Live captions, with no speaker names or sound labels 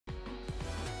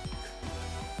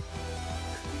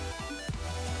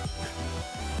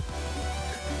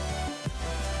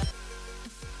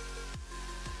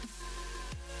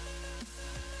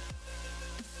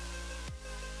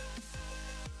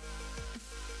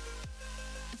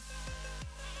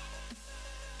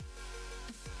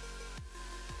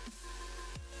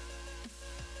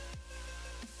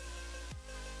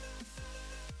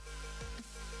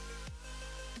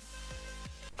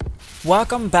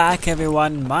Welcome back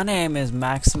everyone, my name is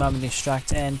Maximum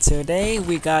Destruct and today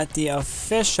we got the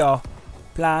official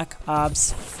Black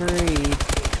Ops 3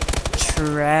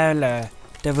 trailer,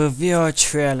 the reveal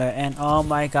trailer, and oh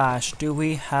my gosh, do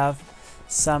we have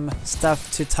some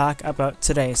stuff to talk about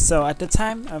today. So at the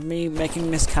time of me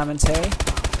making this commentary,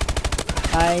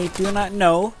 I do not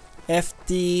know if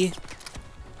the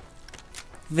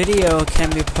video can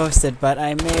be posted, but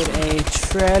I made a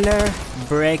trailer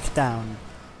breakdown.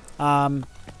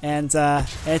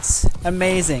 It's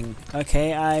amazing.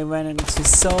 Okay, I went into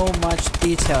so much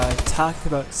detail. I talked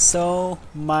about so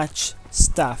much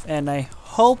stuff, and I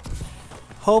hope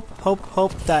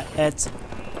that it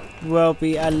will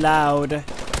be allowed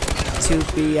to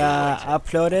be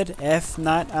uploaded. If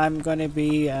not, I'm gonna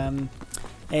be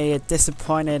a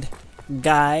disappointed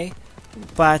guy.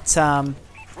 But I'm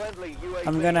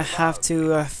gonna have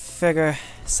to figure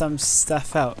some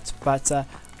stuff out. But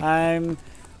I'm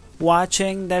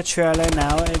watching the trailer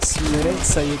now. It's muted,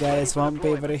 so you guys won't be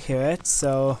able to hear it.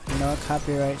 So no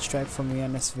copyright strike for me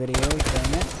on this video.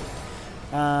 Dang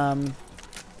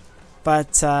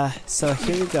it. So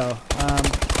here you go.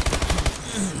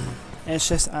 It's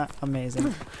just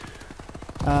amazing.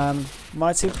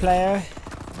 Multiplayer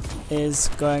is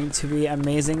going to be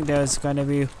amazing. There's going to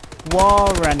be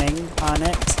wall running on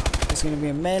it. There's going to be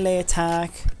a melee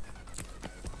attack,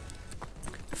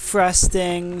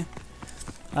 thrusting.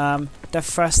 The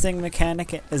thrusting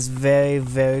mechanic is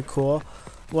very cool.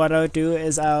 What I'll do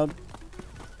is I'll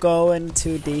go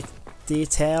into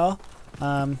detail.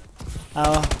 I'll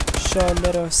show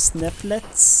little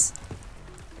snippets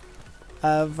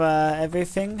of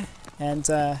everything, and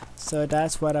so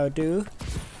that's what I'll do.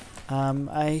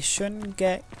 I shouldn't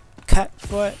get cut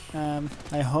for it,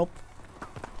 I hope,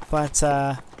 but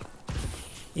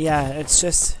yeah, it's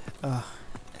just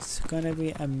it's gonna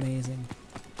be amazing.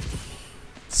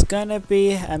 It's gonna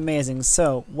be amazing.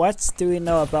 So what do we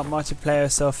know about multiplayer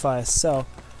so far? So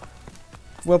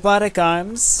robotic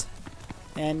arms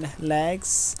and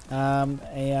legs, a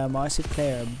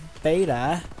multiplayer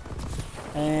beta,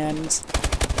 and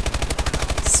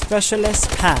specialist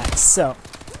packs. So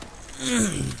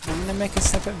I'm gonna make a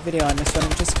separate video on this one.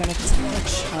 I'm just gonna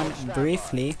touch on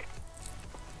briefly.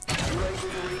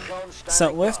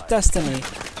 So with Destiny,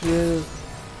 you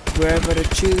were able to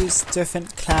choose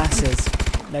different classes,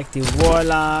 like the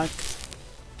Warlock,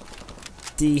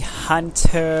 the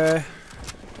Hunter,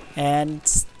 and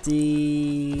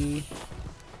the...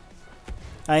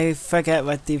 I forget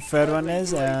what the third one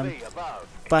is,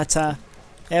 but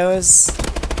it was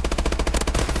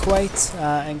quite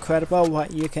incredible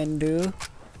what you can do,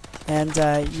 and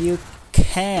you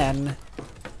can...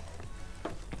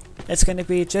 It's gonna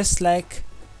be just like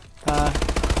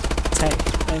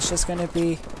it's just gonna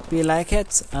be like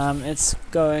it. It's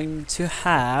going to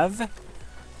have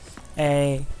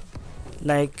a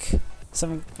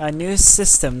new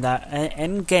system that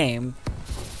in game.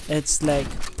 It's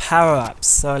like power-ups.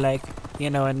 So like, you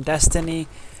know, in Destiny,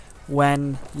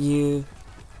 when you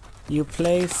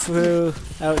play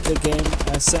throughout the game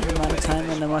a certain amount of time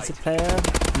in the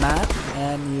multiplayer map,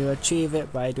 and you achieve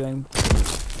it by doing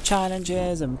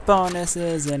challenges and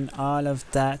bonuses and all of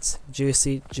that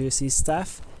juicy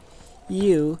stuff,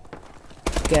 you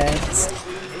get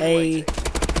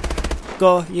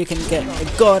you can get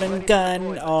a golden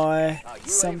gun or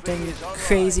something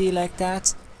crazy like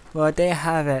that. Well, they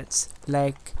have it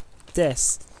like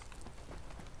this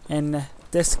in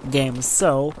this game.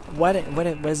 So what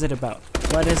is it about?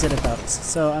 What is it about?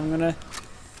 So I'm gonna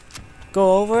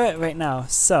go over it right now.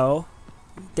 So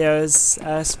there's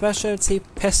a specialty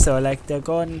pistol, like the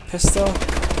golden pistol.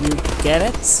 You get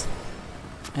it,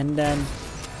 and then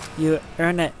you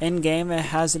earn it in game. It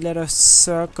has a little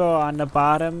circle on the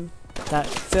bottom that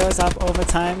fills up over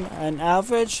time. An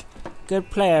average good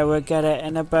player will get it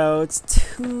in about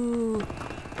 2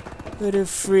 to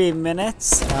 3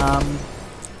 minutes.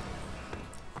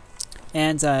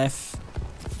 And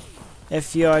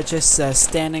if you're just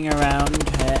standing around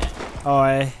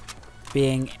or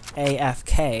being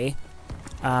AFK,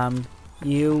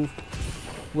 you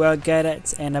will get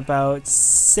it in about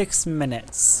 6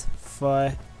 minutes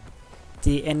for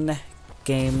the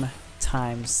in-game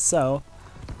time. So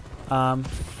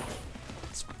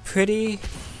it's pretty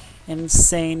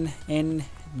insane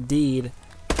indeed,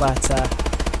 but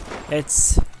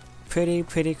it's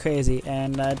pretty crazy.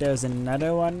 And there's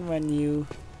another one when you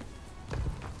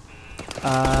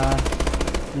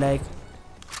like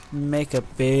make a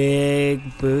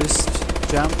big boost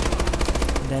jump,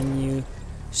 then you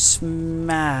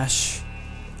smash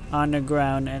on the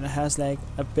ground, and it has like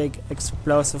a big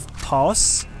explosive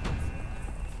pulse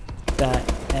that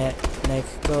it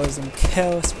like goes and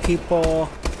kills people,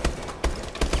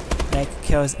 like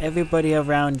kills everybody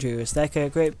around you. It's like a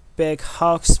great big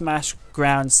Hulk smash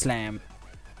ground slam.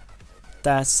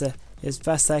 That's as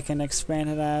best I can explain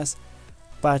it as.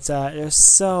 But there's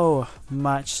so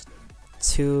much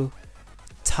to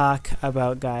talk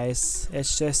about, guys.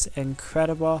 It's just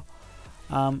incredible.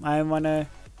 I want to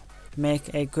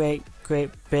make a great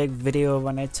big video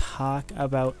when I talk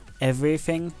about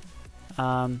everything.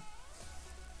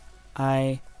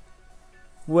 I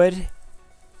would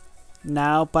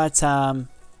now, but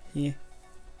yeah,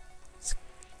 it's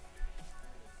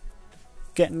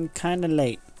getting kind of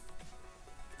late.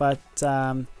 But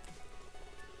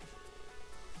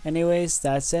anyways,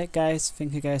 that's it, guys.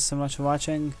 Thank you guys so much for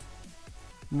watching.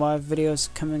 More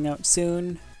videos coming out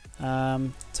soon.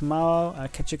 Tomorrow I'll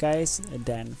catch you guys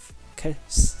then.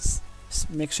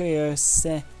 Make sure you're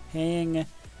staying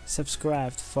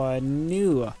subscribed for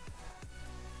new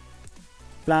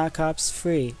Black Ops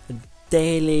 3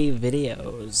 daily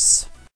videos.